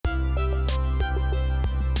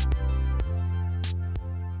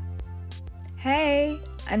Hey,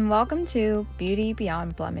 and welcome to Beauty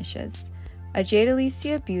Beyond Blemishes, a Jade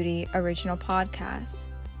Beauty original podcast,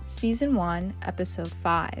 Season 1, Episode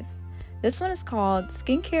 5. This one is called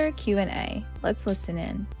Skincare Q&A. Let's listen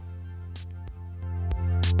in.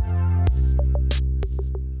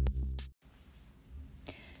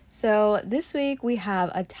 So this week we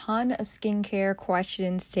have a ton of skincare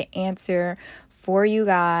questions to answer for you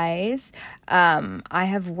guys. I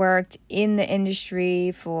have worked in the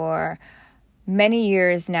industry for many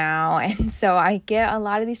years now, and so I get a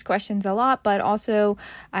lot of these questions a lot, but also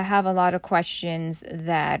I have a lot of questions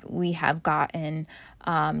that we have gotten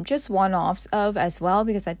just one-offs of as well,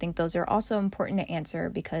 because I think those are also important to answer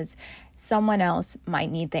because someone else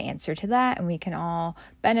might need the answer to that, and we can all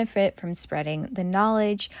benefit from spreading the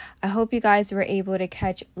knowledge. I hope you guys were able to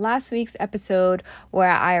catch last week's episode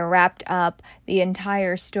where I wrapped up the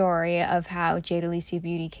entire story of how Jade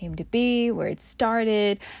Beauty came to be, where it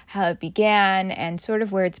started, how it began, and sort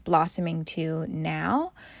of where it's blossoming to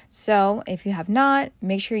now. So if you have not,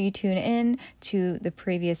 make sure you tune in to the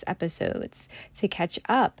previous episodes to catch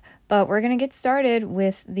up. But we're going to get started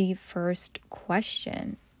with the first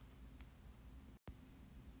question.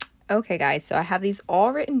 Okay, guys, so I have these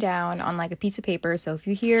all written down on like a piece of paper. So if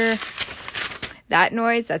you hear that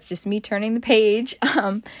noise, that's just me turning the page.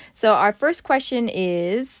 So our first question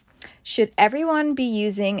is, should everyone be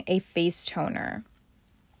using a face toner?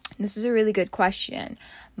 This is a really good question.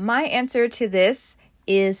 My answer to this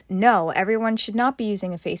is no, everyone should not be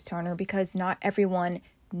using a face toner because not everyone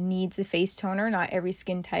needs a face toner. Not every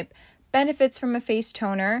skin type benefits from a face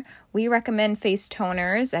toner. We recommend face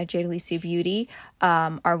toners at Jade Beauty,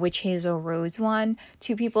 our Witch Hazel Rose one,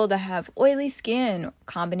 to people that have oily skin,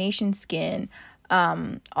 combination skin,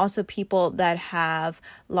 also people that have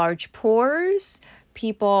large pores,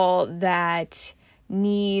 people that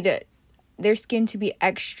need their skin to be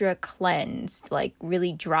extra cleansed, like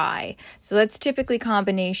really dry. So that's typically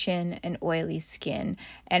combination and oily skin.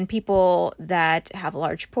 And people that have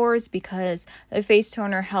large pores, because the face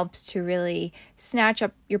toner helps to really snatch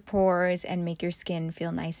up your pores and make your skin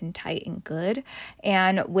feel nice and tight and good.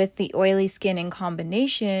 And with the oily skin in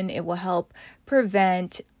combination, it will help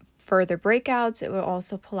prevent further breakouts. It will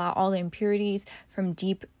also pull out all the impurities from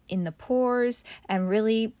deep in the pores and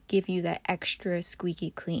really give you that extra squeaky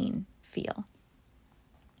clean feel.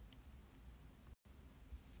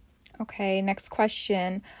 Okay, next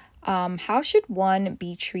question. How should one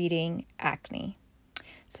be treating acne?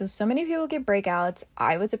 So many people get breakouts.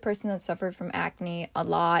 I was a person that suffered from acne a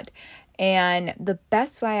lot. And the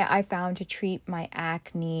best way I found to treat my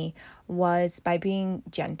acne was by being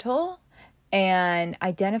gentle and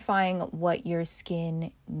identifying what your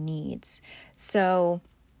skin needs. So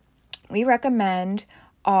we recommend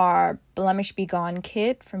our Blemish Be Gone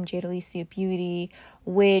kit from Jade Beauty,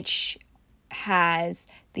 which has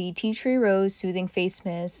the Tea Tree Rose Soothing Face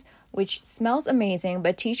Mist, which smells amazing,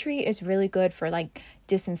 but tea tree is really good for like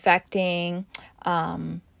disinfecting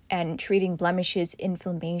and treating blemishes,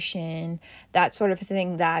 inflammation, that sort of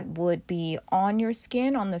thing that would be on your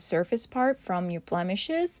skin, on the surface part from your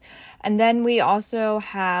blemishes. And then we also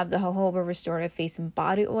have the Jojoba Restorative Face and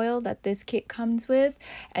Body Oil that this kit comes with.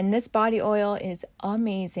 And this body oil is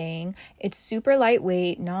amazing. It's super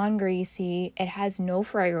lightweight, non-greasy. It has no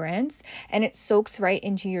fragrance, and it soaks right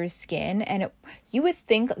into your skin. And you would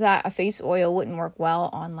think that a face oil wouldn't work well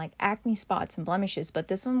on like acne spots and blemishes, but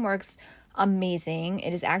this one works amazing.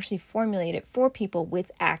 It is actually formulated for people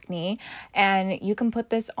with acne, and you can put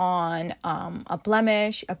this on a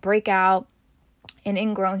blemish, a breakout, an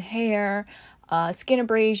ingrown hair, skin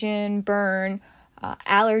abrasion, burn,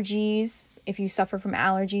 allergies. If you suffer from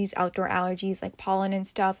allergies, outdoor allergies like pollen and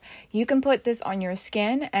stuff, you can put this on your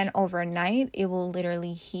skin, and overnight it will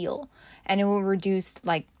literally heal, and it will reduce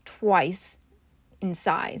like twice in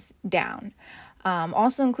size down.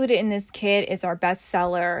 Also included in this kit is our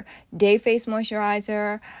bestseller Day Face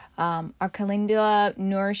Moisturizer. Our Calendula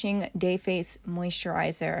Nourishing Day Face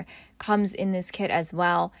Moisturizer comes in this kit as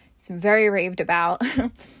well. It's very raved about.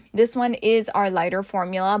 This one is our lighter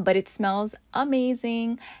formula, but it smells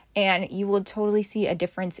amazing, and you will totally see a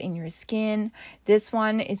difference in your skin. This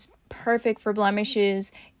one is perfect for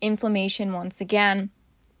blemishes, inflammation once again,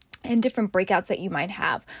 and different breakouts that you might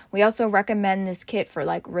have. We also recommend this kit for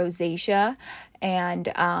like rosacea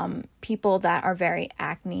and people that are very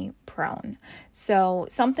acne prone. So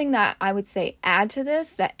something that I would say add to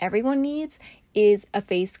this that everyone needs is a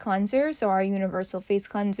face cleanser. So our universal face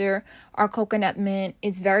cleanser, our coconut mint,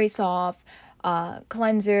 is very soft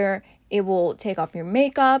cleanser. It will take off your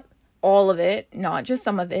makeup, all of it, not just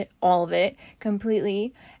some of it, all of it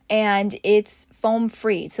completely. and it's foam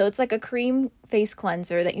free. So it's like a cream face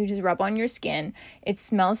cleanser that you just rub on your skin. It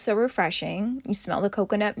smells so refreshing. You smell the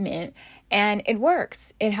coconut mint, and it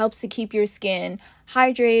works. It helps to keep your skin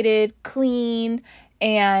hydrated, clean,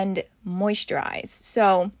 and moisturized.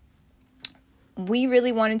 So we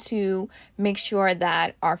really wanted to make sure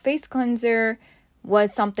that our face cleanser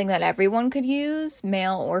was something that everyone could use,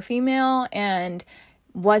 male or female, and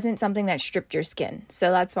wasn't something that stripped your skin.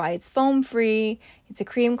 So that's why it's foam free. It's a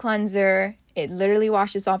cream cleanser. It literally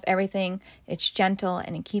washes off everything. It's gentle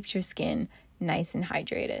and it keeps your skin nice and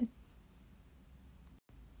hydrated.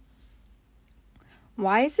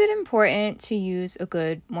 Why is it important to use a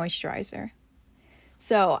good moisturizer?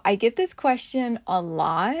 So I get this question a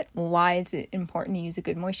lot. Why is it important to use a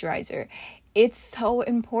good moisturizer? It's so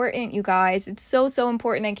important, you guys. It's so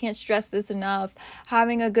important. I can't stress this enough.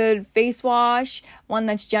 Having a good face wash, one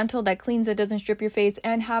that's gentle, that cleans, that doesn't strip your face,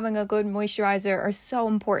 and having a good moisturizer are so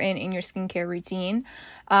important in your skincare routine,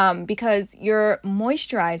 because your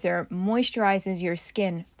moisturizer moisturizes your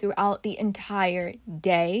skin throughout the entire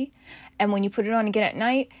day. And when you put it on again at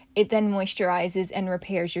night, it then moisturizes and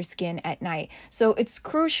repairs your skin at night. So it's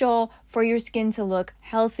crucial for your skin to look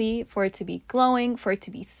healthy, for it to be glowing, for it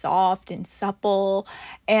to be soft and supple,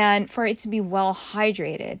 and for it to be well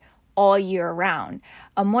hydrated all year round.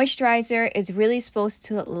 A moisturizer is really supposed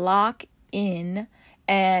to lock in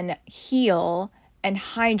and heal and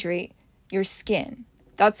hydrate your skin.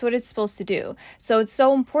 That's what it's supposed to do. So it's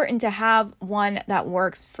so important to have one that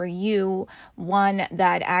works for you, one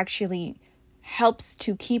that actually helps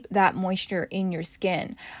to keep that moisture in your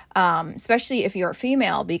skin, especially if you're a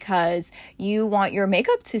female, because you want your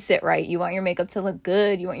makeup to sit right. You want your makeup to look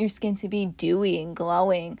good. You want your skin to be dewy and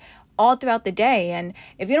glowing all throughout the day. And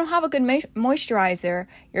if you don't have a good moisturizer,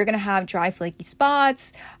 you're going to have dry, flaky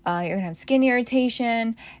spots. You're going to have skin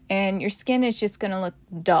irritation, and your skin is just going to look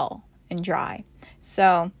dull and dry.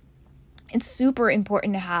 So it's super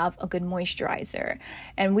important to have a good moisturizer.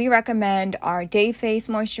 And we recommend our day face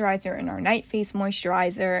moisturizer and our night face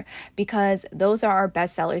moisturizer because those are our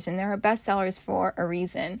best sellers, and they're our best sellers for a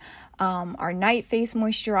reason. Our night face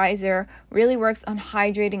moisturizer really works on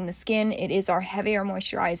hydrating the skin. It is our heavier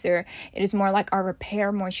moisturizer. It is more like our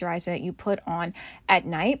repair moisturizer that you put on at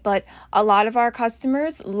night. But a lot of our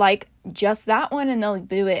customers like just that one, and they'll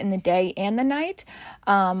do it in the day and the night.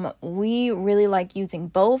 We really like using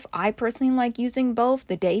both. I personally like using both,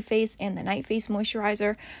 the day face and the night face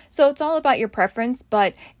moisturizer. So it's all about your preference,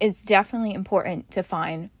 but it's definitely important to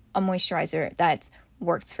find a moisturizer that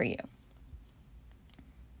works for you.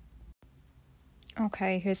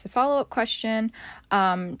 Okay, here's a follow-up question.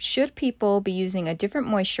 Should people be using a different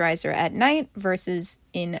moisturizer at night versus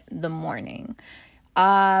in the morning?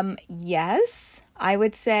 Yes, I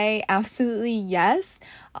would say absolutely yes.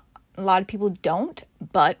 A lot of people don't,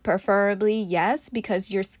 but preferably yes,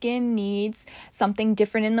 because your skin needs something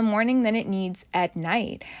different in the morning than it needs at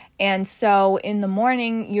night. And so in the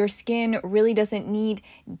morning, your skin really doesn't need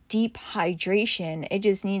deep hydration. It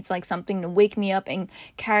just needs like something to wake me up and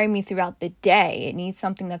carry me throughout the day. It needs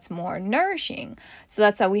something that's more nourishing. So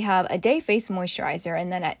that's why we have a day face moisturizer.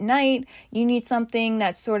 And then at night, you need something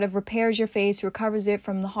that sort of repairs your face, recovers it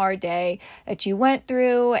from the hard day that you went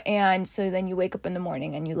through. And so then you wake up in the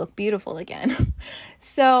morning and you look beautiful again.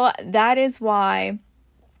 So that is why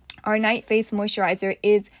our night face moisturizer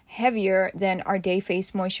is heavier than our day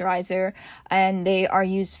face moisturizer, and they are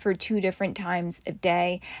used for 2 different times a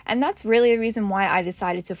day. And that's really the reason why I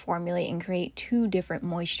decided to formulate and create 2 different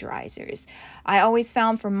moisturizers. I always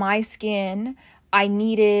found for my skin, I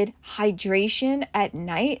needed hydration at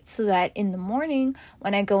night so that in the morning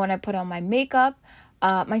when I go and I put on my makeup,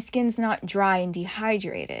 my skin's not dry and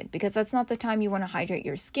dehydrated, because that's not the time you want to hydrate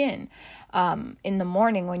your skin. In the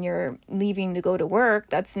morning when you're leaving to go to work,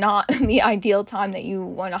 that's not the ideal time that you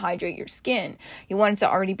want to hydrate your skin. You want it to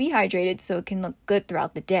already be hydrated so it can look good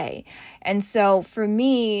throughout the day. And so for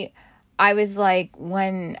me, I was like,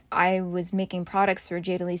 when I was making products for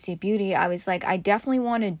Jade Beauty, I was like, I definitely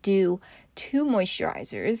want to do 2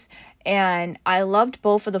 moisturizers. And I loved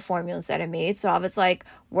both of the formulas that I made. So I was like,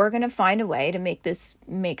 we're going to find a way to make this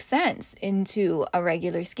make sense into a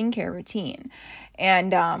regular skincare routine.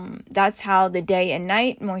 And that's how the day and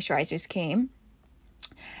night moisturizers came.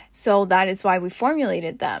 So that is why we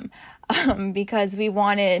formulated them, because we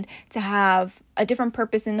wanted to have a different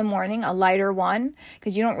purpose in the morning, a lighter one,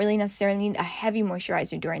 because you don't really necessarily need a heavy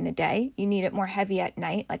moisturizer during the day. You need it more heavy at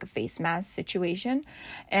night, like a face mask situation.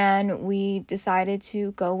 And we decided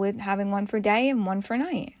to go with having one for day and one for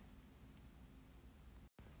night.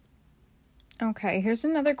 Okay, here's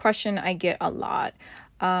another question I get a lot.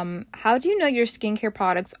 How do you know your skincare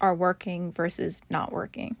products are working versus not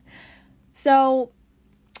working? So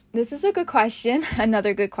this is a good question.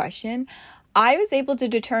 Another good question. I was able to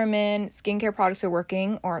determine skincare products are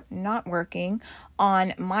working or not working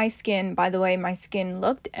on my skin by the way my skin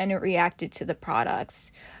looked and it reacted to the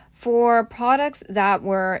products. For products that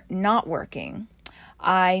were not working,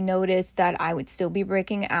 I noticed that I would still be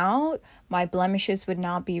breaking out. My blemishes would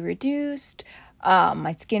not be reduced.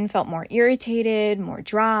 My skin felt more irritated, more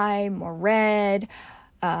dry, more red,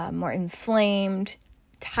 more inflamed,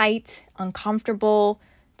 tight, uncomfortable,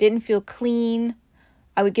 didn't feel clean.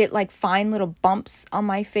 I would get like fine little bumps on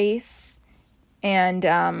my face,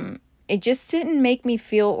 and it just didn't make me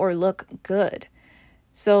feel or look good.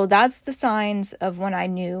 So that's the signs of when I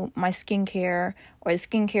knew my skincare or the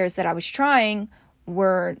skincares that I was trying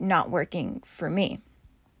were not working for me.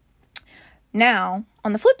 Now,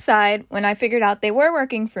 on the flip side, when I figured out they were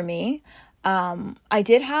working for me, I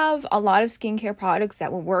did have a lot of skincare products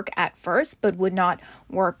that would work at first, but would not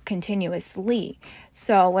work continuously.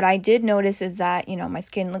 So what I did notice is that, my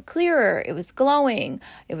skin looked clearer. It was glowing.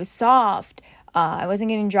 It was soft. I wasn't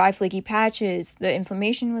getting dry, flaky patches. The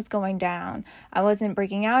inflammation was going down. I wasn't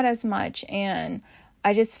breaking out as much. And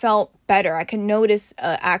I just felt better. I could notice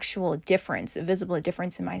an actual difference, a visible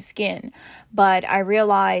difference in my skin. But I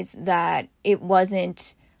realized that it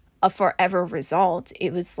wasn't a forever result.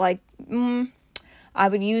 It was like, I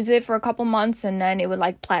would use it for a couple months and then it would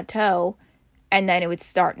like plateau and then it would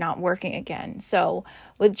start not working again. So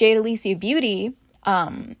with Jade Beauty,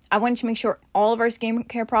 I wanted to make sure all of our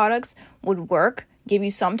skincare products would work, give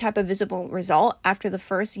you some type of visible result after the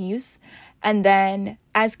first use. And then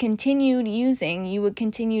as continued using, you would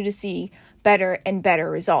continue to see better and better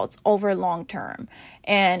results over long term.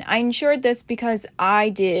 And I ensured this because I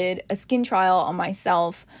did a skin trial on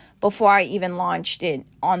myself before I even launched it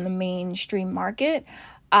on the mainstream market.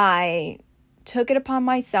 I took it upon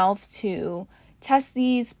myself to test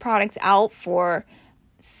these products out for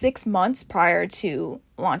 6 months prior to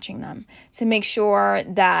launching them to make sure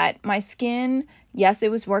that my skin, yes,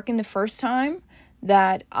 it was working the first time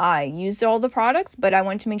that I used all the products, but I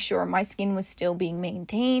wanted to make sure my skin was still being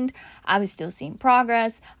maintained. I was still seeing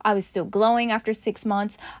progress. I was still glowing after 6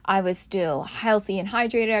 months. I was still healthy and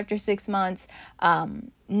hydrated after 6 months.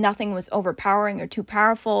 Nothing was overpowering or too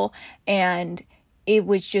powerful, and it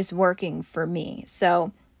was just working for me.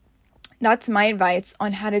 So that's my advice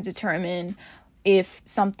on how to determine if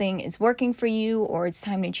something is working for you or it's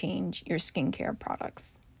time to change your skincare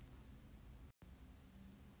products.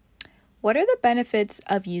 What are the benefits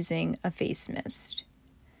of using a face mist?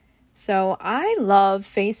 So I love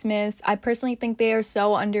face mists. I personally think they are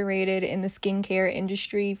so underrated in the skincare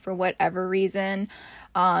industry for whatever reason.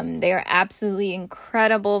 They are absolutely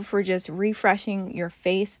incredible for just refreshing your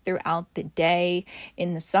face throughout the day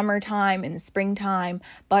in the summertime, in the springtime,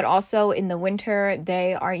 but also in the winter.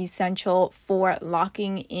 They are essential for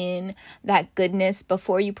locking in that goodness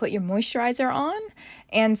before you put your moisturizer on.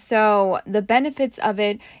 And so the benefits of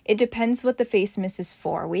it depends what the face mist is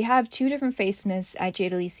for. We have 2 different face mists at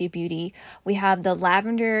Jade Beauty. We have the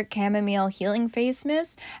Lavender Chamomile Healing Face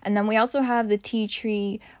Mist, and then we also have the Tea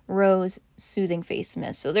Tree Rose Soothing Face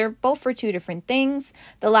Mist. So they're both for 2 different things.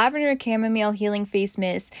 The Lavender Chamomile Healing Face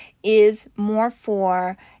Mist is more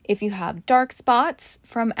for if you have dark spots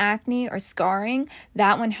from acne or scarring.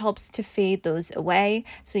 That one helps to fade those away.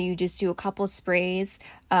 So you just do a couple sprays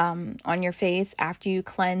on your face after you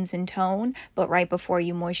cleanse and tone, but right before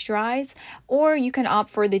you moisturize. Or you can opt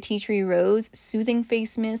for the Tea Tree Rose Soothing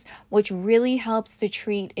Face Mist, which really helps to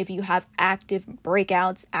treat if you have active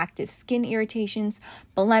breakouts, active skin irritations,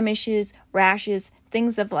 blemishes, rashes,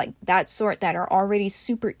 things of like that sort that are already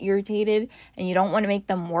super irritated and you don't want to make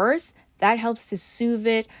them worse. That helps to soothe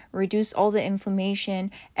it, reduce all the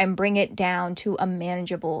inflammation, and bring it down to a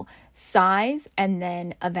manageable size and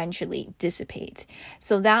then eventually dissipate.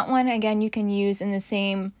 So that one, again, you can use in the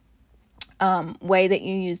same way that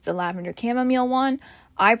you use the Lavender Chamomile one.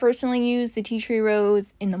 I personally use the Tea Tree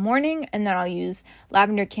Rose in the morning, and then I'll use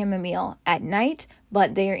Lavender Chamomile at night,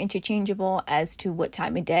 but they are interchangeable as to what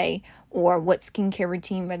time of day or what skincare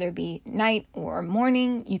routine, whether it be night or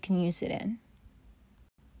morning, you can use it in.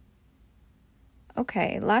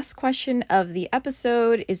 Okay, last question of the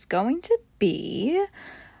episode is going to be,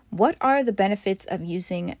 what are the benefits of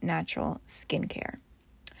using natural skincare?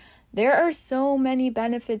 There are so many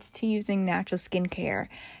benefits to using natural skincare,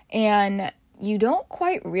 and you don't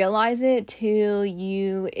quite realize it till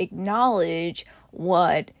you acknowledge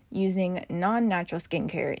what using non-natural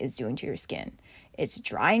skincare is doing to your skin. It's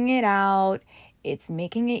drying it out, it's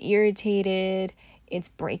making it irritated, it's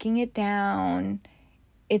breaking it down.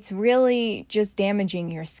 it's really just damaging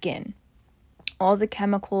your skin. All the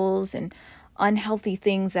chemicals and unhealthy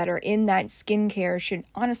things that are in that skincare should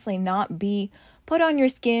honestly not be put on your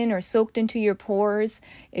skin or soaked into your pores.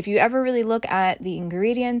 If you ever really look at the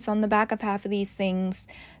ingredients on the back of half of these things,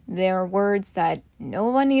 there are words that no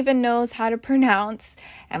one even knows how to pronounce.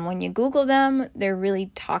 And when you Google them, they're really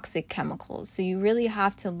toxic chemicals. So you really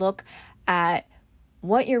have to look at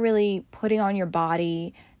what you're really putting on your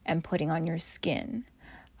body and putting on your skin.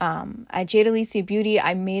 At Jade Beauty,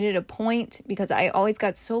 I made it a point because I always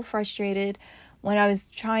got so frustrated when I was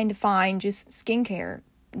trying to find just skincare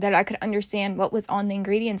that I could understand what was on the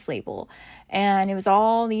ingredients label. And it was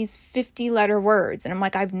all these 50-letter words. And I'm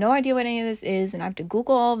like, I have no idea what any of this is. And I have to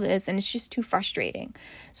Google all of this. And it's just too frustrating.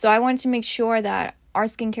 So I wanted to make sure that our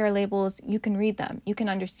skincare labels, you can read them. You can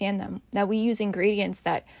understand them. That we use ingredients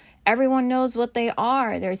that everyone knows what they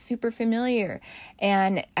are. They're super familiar.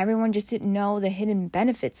 And everyone just didn't know the hidden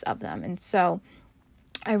benefits of them. And so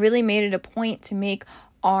I really made it a point to make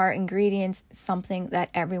our ingredients something that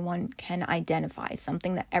everyone can identify,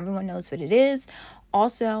 something that everyone knows what it is.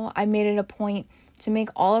 Also, I made it a point to make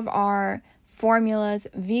all of our formulas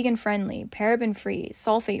vegan friendly, paraben free,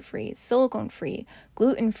 sulfate free, silicone free,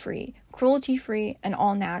 gluten free, cruelty free, and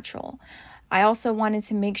all natural. I also wanted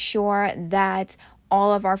to make sure that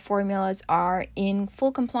all of our formulas are in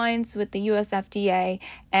full compliance with the US FDA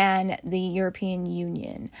and the European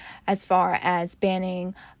Union as far as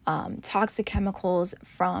banning toxic chemicals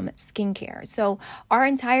from skincare. So our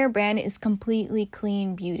entire brand is completely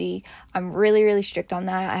clean beauty. I'm really, really strict on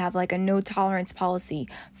that. I have like a no tolerance policy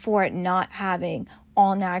for it not having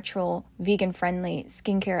all natural, vegan friendly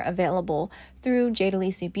skincare available through Jade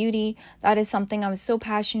Beauty. That is something I was so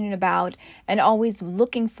passionate about and always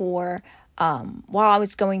looking for while I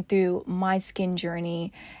was going through my skin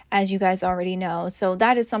journey, as you guys already know. So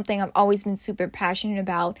that is something I've always been super passionate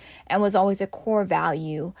about and was always a core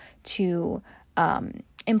value to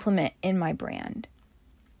implement in my brand.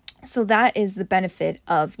 So that is the benefit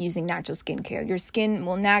of using natural skincare. Your skin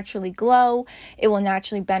will naturally glow. It will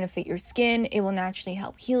naturally benefit your skin. It will naturally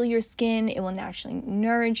help heal your skin. It will naturally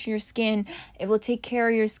nourish your skin. It will take care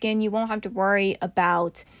of your skin. You won't have to worry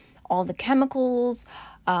about all the chemicals,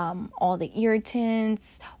 all the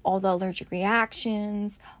irritants, all the allergic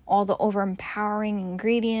reactions, all the overpowering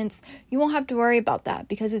ingredients. You won't have to worry about that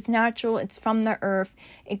because it's natural. It's from the earth.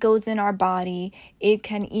 It goes in our body. It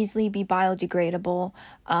can easily be biodegradable,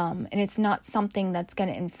 and it's not something that's going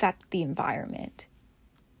to infect the environment.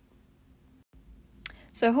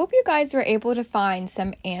 So I hope you guys were able to find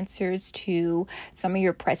some answers to some of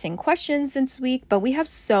your pressing questions this week, but we have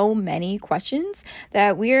so many questions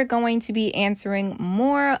that we are going to be answering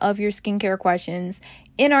more of your skincare questions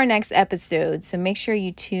in our next episode. So make sure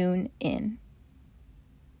you tune in.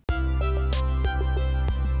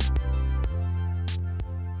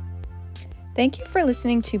 Thank you for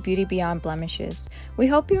listening to Beauty Beyond Blemishes. We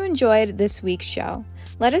hope you enjoyed this week's show.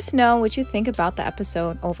 Let us know what you think about the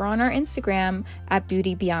episode over on our Instagram at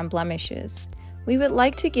Beauty Beyond Blemishes. We would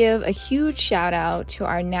like to give a huge shout out to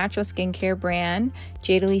our natural skincare brand,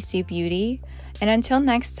 Jade Beauty. And until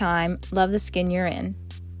next time, love the skin you're in.